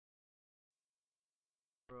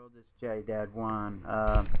World, this is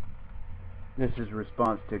Dad1. This is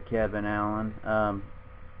response to Kevin Allan.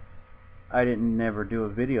 I didn't never do a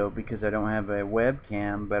video because I don't have a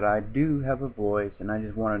webcam, but I do have a voice, and I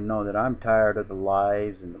just want to know that I'm tired of the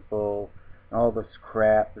lies and the bull and all this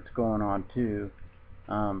crap that's going on too.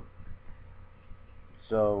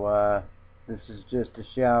 This is just a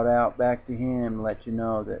shout out back to him, let you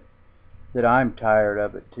know that I'm tired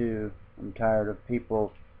of it too. I'm tired of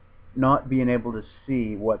people not being able to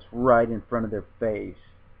see what's right in front of their face,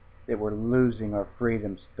 that we're losing our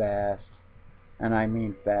freedoms fast, and I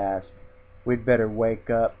mean fast. We'd better wake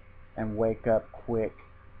up, and wake up quick.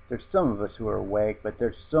 There's some of us who are awake, but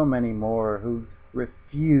there's so many more who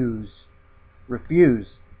refuse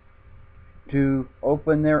to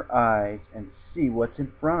open their eyes and see what's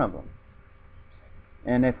in front of them.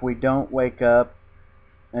 And if we don't wake up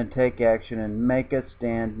and take action and make a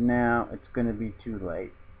stand now, it's going to be too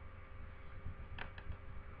late.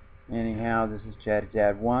 Anyhow, this is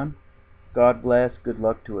Dad1. God bless. Good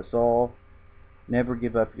luck to us all. Never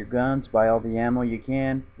give up your guns. Buy all the ammo you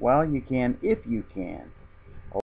can while you can, if you can.